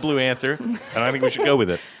 out-of-the-blue answer, and I think we should go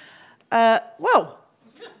with it. Whoa.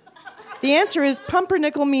 The answer is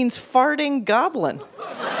pumpernickel means farting goblin.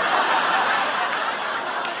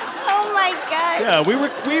 Oh, my God. Yeah, we were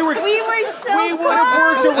so we would have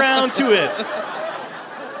worked around to it.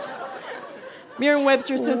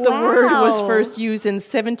 Merriam-Webster says the word was first used in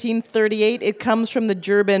 1738. It comes from the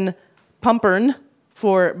German pumpern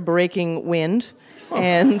for breaking wind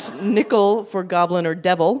and nickel for goblin or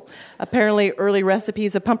devil. Apparently, early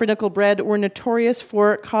recipes of pumpernickel bread were notorious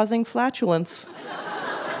for causing flatulence.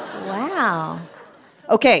 Wow.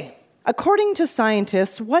 Okay. According to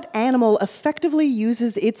scientists, what animal effectively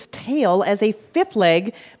uses its tail as a fifth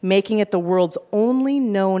leg, making it the world's only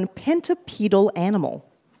known pentapedal animal?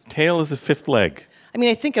 Tail is a fifth leg. I mean,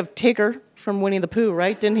 I think of Tigger from Winnie the Pooh,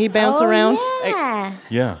 right? Didn't he bounce around?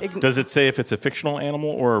 Yeah. Does it say if it's a fictional animal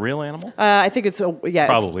or a real animal? I think it's Probably it's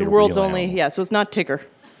the world's real only. animal. Yeah, so it's not Tigger.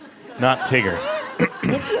 Not Tigger.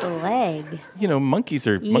 Fifth leg. You know, monkeys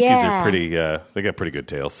are pretty. They got pretty good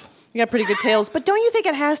tails. You got pretty good tails, but don't you think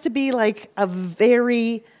it has to be like a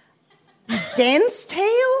very dense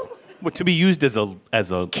tail? Well, to be used as a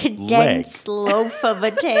leg. Condensed loaf of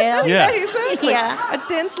a tail. Yeah. Exactly. Yeah. A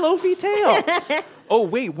dense, loafy tail. Oh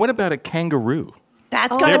wait, what about a kangaroo?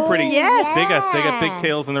 That's They're got pretty. Yes. They got big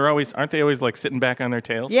tails, and aren't they always like sitting back on their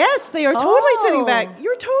tails? Yes, they are totally sitting back.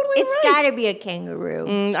 You're totally It's right. got to be a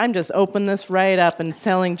kangaroo. I'm just opening this right up and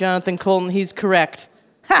telling Jonathan Colton he's correct.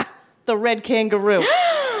 Ha! The red kangaroo.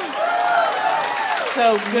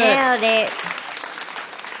 So good. Nailed it.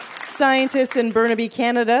 Scientists in Burnaby,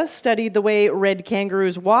 Canada, studied the way red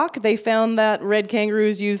kangaroos walk. They found that red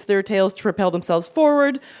kangaroos use their tails to propel themselves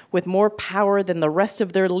forward with more power than the rest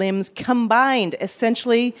of their limbs combined,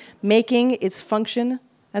 essentially making its function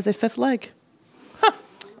as a fifth leg. Huh.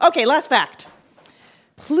 Okay, last fact.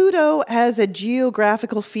 Pluto has a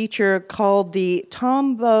geographical feature called the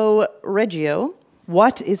Tombaugh Regio.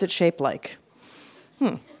 What is it shaped like?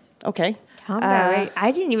 Okay.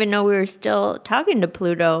 I didn't even know we were still talking to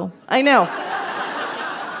Pluto. I know.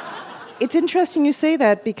 It's interesting you say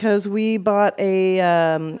that because we bought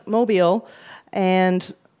a mobile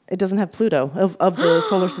and it doesn't have Pluto. Of the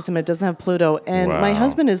solar system, it doesn't have Pluto. And my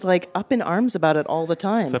husband is like up in arms about it all the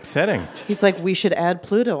time. It's upsetting. He's like, we should add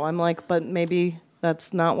Pluto. I'm like, but maybe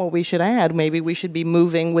that's not what we should add. Maybe we should be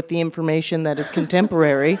moving with the information that is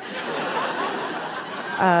contemporary.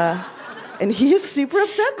 And he is super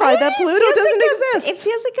upset by that Pluto doesn't exist. It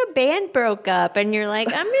feels like a band broke up, and you're like,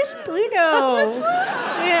 I miss Pluto.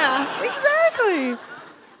 Yeah, exactly.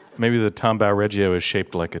 Maybe the Tombaugh Regio is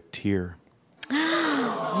shaped like a tear.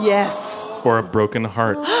 Yes. Or a broken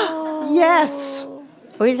heart. Yes.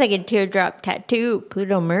 Or it's like a teardrop tattoo.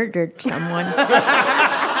 Pluto murdered someone.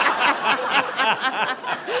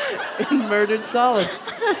 In murdered solids.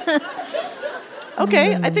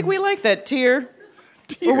 Okay, I think we like that. Tear.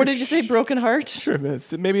 Or what did you say? Broken heart? Sure.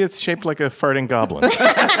 Maybe it's shaped like a farting goblin.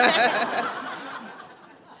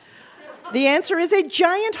 The answer is a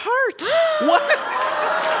giant heart.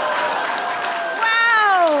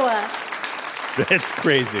 Wow. That's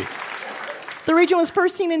crazy. The region was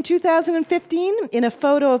first seen in 2015 in a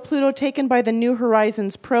photo of Pluto taken by the New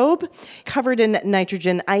Horizons probe, covered in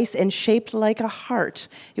nitrogen ice and shaped like a heart.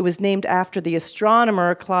 It was named after the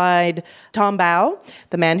astronomer Clyde Tombaugh,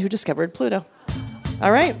 the man who discovered Pluto.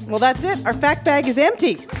 All right, well, that's it. Our fact bag is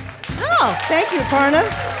empty. Oh, thank you, Aparna.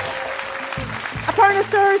 Aparna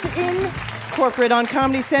stars in Corporate on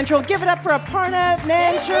Comedy Central. Give it up for Aparna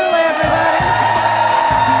Nancherla, everybody.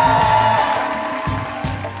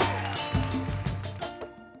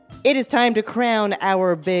 It is time to crown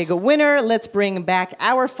our big winner. Let's bring back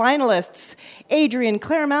our finalists. Adrian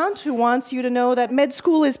Claremont, who wants you to know that med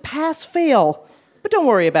school is pass-fail, but don't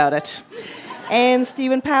worry about it. And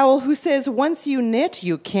Stephen Powell, who says, once you knit,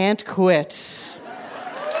 you can't quit.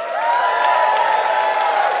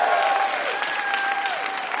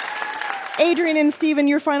 Adrian and Stephen,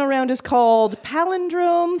 your final round is called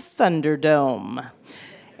Palindrome Thunderdome.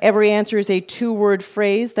 Every answer is a two-word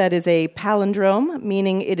phrase that is a palindrome,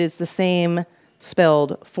 meaning it is the same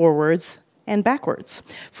spelled forwards and backwards.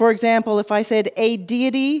 For example, if I said a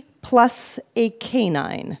deity plus a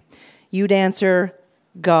canine, you'd answer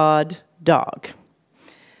God, dog.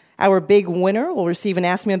 Our big winner will receive an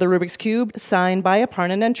Ask Me Another Rubik's Cube signed by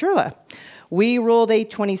Aparna Nancherla. We rolled a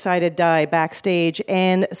 20-sided die backstage,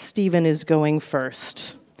 and Stephen is going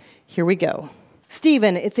first. Here we go.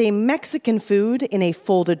 Stephen, it's a Mexican food in a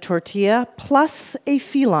folded tortilla plus a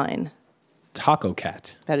feline. Taco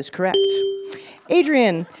cat. That is correct.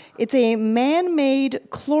 Adrian, it's a man-made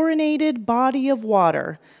chlorinated body of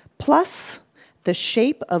water plus the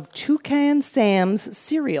shape of Toucan Sam's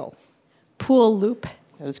cereal. Pool loop.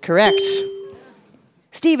 That is correct.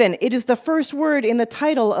 Stephen, it is the first word in the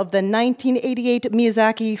title of the 1988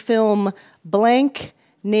 Miyazaki film Blank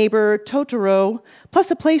Neighbor Totoro,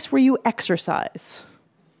 plus a place where you exercise.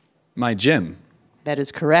 My gym. That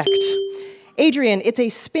is correct. Adrian, it's a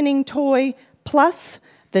spinning toy, plus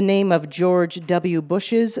the name of George W.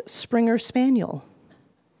 Bush's Springer Spaniel.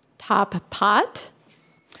 Top pot?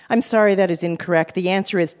 I'm sorry, that is incorrect. The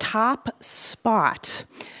answer is top spot.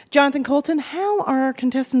 Jonathan Colton, how are our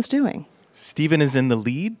contestants doing? Stephen is in the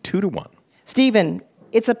lead, 2-1. Stephen,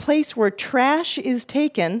 it's a place where trash is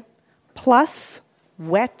taken, plus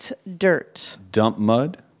wet dirt. Dump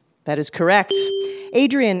mud. That is correct.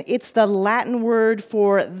 Adrian, it's the Latin word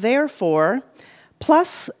for therefore,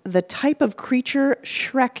 plus the type of creature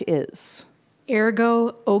Shrek is.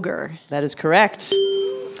 Ergo ogre. That is correct.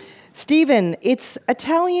 Stephen, it's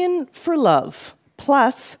Italian for love,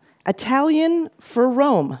 plus Italian for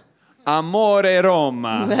Rome. Amore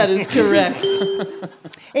Roma. That is correct.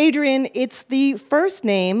 Adrian, it's the first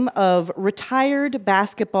name of retired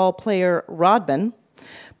basketball player Rodman,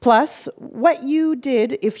 plus what you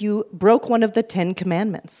did if you broke one of the 10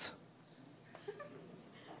 Commandments.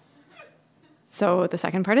 So the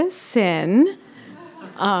second part is sin.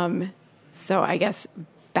 So I guess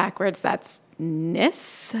backwards that's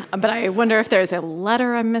nis. But I wonder if there's a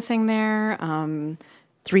letter I'm missing there.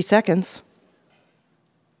 3 seconds.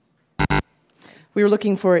 We were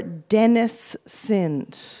looking for Dennis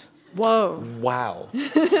sinned. Whoa. Wow.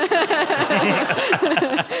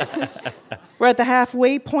 We're at the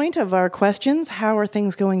halfway point of our questions. How are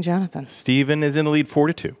things going, Jonathan? Stephen is in the lead,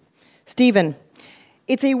 4-2. Stephen,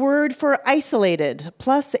 it's a word for isolated,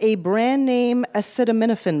 plus a brand name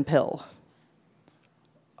acetaminophen pill.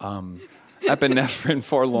 Epinephrine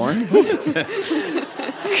forlorn.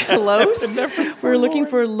 Close. We're looking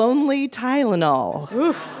for lonely Tylenol.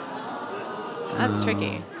 Oof. That's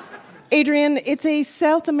tricky. Adrian, it's a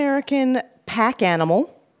South American pack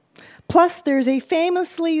animal. Plus, there's a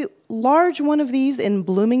famously large one of these in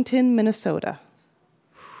Bloomington, Minnesota.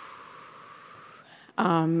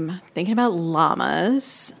 Thinking about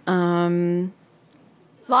llamas. Llama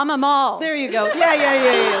Mall. There you go.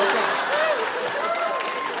 Yeah.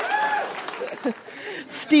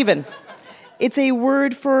 Stephen, it's a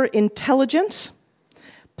word for intelligent,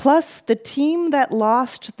 plus the team that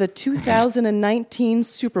lost the 2019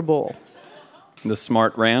 Super Bowl. The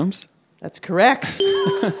Smart Rams. That's correct.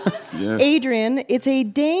 Yeah. Adrian, it's a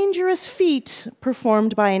dangerous feat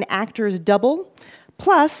performed by an actor's double,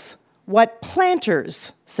 plus what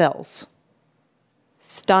Planters sells.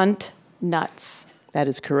 Stunt nuts. That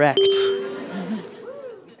is correct.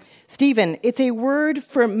 Stephen, it's a word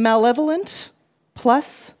for malevolent,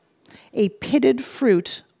 plus a pitted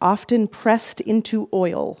fruit often pressed into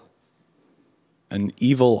oil. An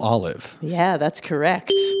evil olive. Yeah, that's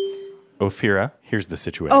correct. Ophira, here's the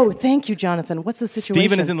situation. Oh, thank you, Jonathan. What's the situation?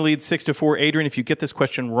 Stephen is in the lead, 6-4. Adrian, if you get this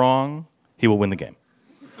question wrong, he will win the game.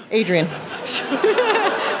 Adrian.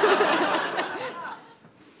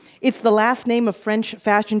 It's the last name of French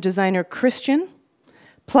fashion designer Christian,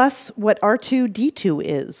 plus what R2-D2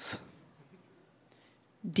 is.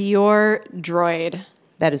 Dior droid.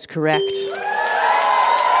 That is correct.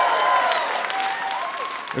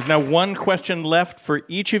 There's now one question left for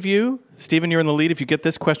each of you. Stephen, you're in the lead. If you get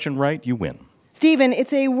this question right, you win. Stephen,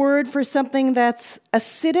 it's a word for something that's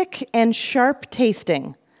acidic and sharp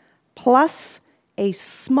tasting, plus a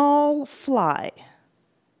small fly.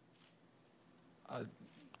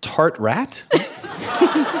 Tart rat?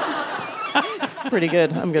 It's pretty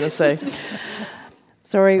good, I'm going to say.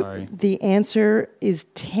 Sorry, the answer is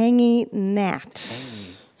tangy gnat.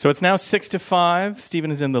 So it's now 6-5. Stephen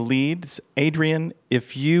is in the lead. Adrian,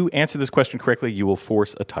 if you answer this question correctly, you will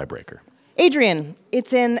force a tiebreaker. Adrian,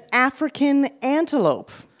 it's an African antelope,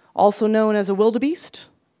 also known as a wildebeest,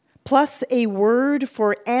 plus a word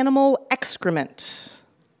for animal excrement.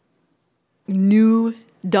 New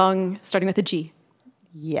dung, starting with a G.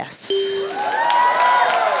 Yes.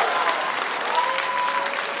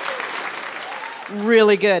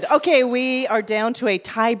 Really good. Okay, we are down to a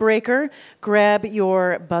tiebreaker. Grab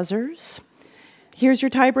your buzzers. Here's your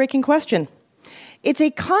tie-breaking question. It's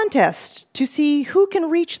a contest to see who can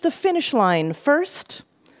reach the finish line first,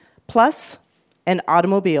 plus an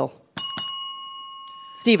automobile.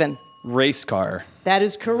 Stephen. Race car. That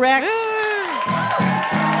is correct.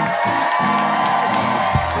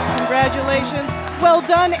 Congratulations. Well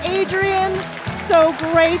done, Adrian. So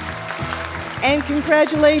great. And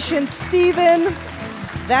congratulations, Stephen.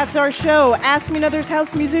 That's our show. Ask Me Another's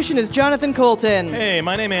house musician is Jonathan Colton. Hey,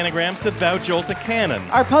 my name anagrams to Thou Jolt a Cannon.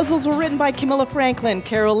 Our puzzles were written by Camilla Franklin,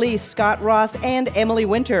 Carol Lee, Scott Ross, and Emily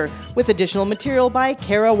Winter, with additional material by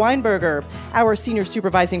Kara Weinberger. Our senior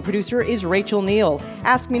supervising producer is Rachel Neal.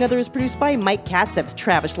 Ask Me Another is produced by Mike Katzef,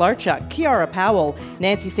 Travis Larchuk, Kiara Powell,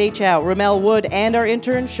 Nancy Sachow, Ramel Wood, and our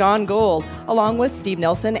intern, Sean Gold, along with Steve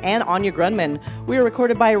Nelson and Anya Grunman. We are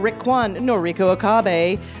recorded by Rick Kwan, Noriko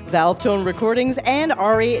Akabe, Valve Tone Recordings, and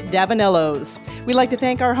Ari Davanellos. We'd like to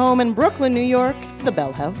thank our home in Brooklyn, New York, the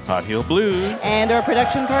Bell House. Hot Heel Blues. And our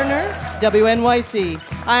production partner, WNYC.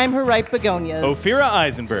 I'm her ripe begonias. Ophira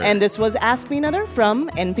Eisenberg. And this was Ask Me Another from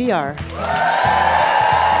NPR.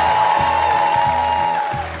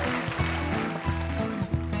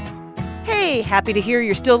 Hey, happy to hear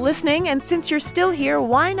you're still listening. And since you're still here,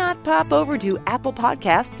 why not pop over to Apple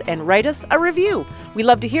Podcasts and write us a review? We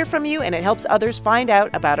love to hear from you, and it helps others find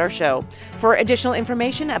out about our show. For additional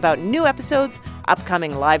information about new episodes,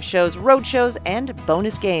 upcoming live shows, road shows, and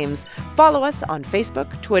bonus games, follow us on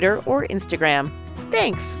Facebook, Twitter, or Instagram.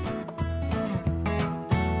 Thanks.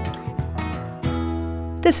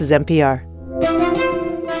 This is NPR.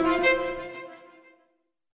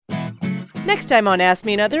 Next time on Ask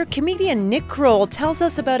Me Another, comedian Nick Kroll tells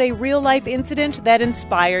us about a real-life incident that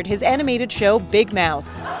inspired his animated show Big Mouth.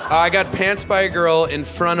 I got pants by a girl in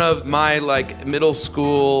front of my, middle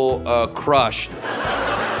school crush.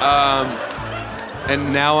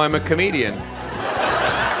 And now I'm a comedian.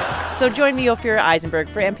 So join me, Ophira Eisenberg,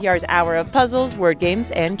 for NPR's Hour of Puzzles, Word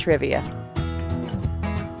Games, and Trivia.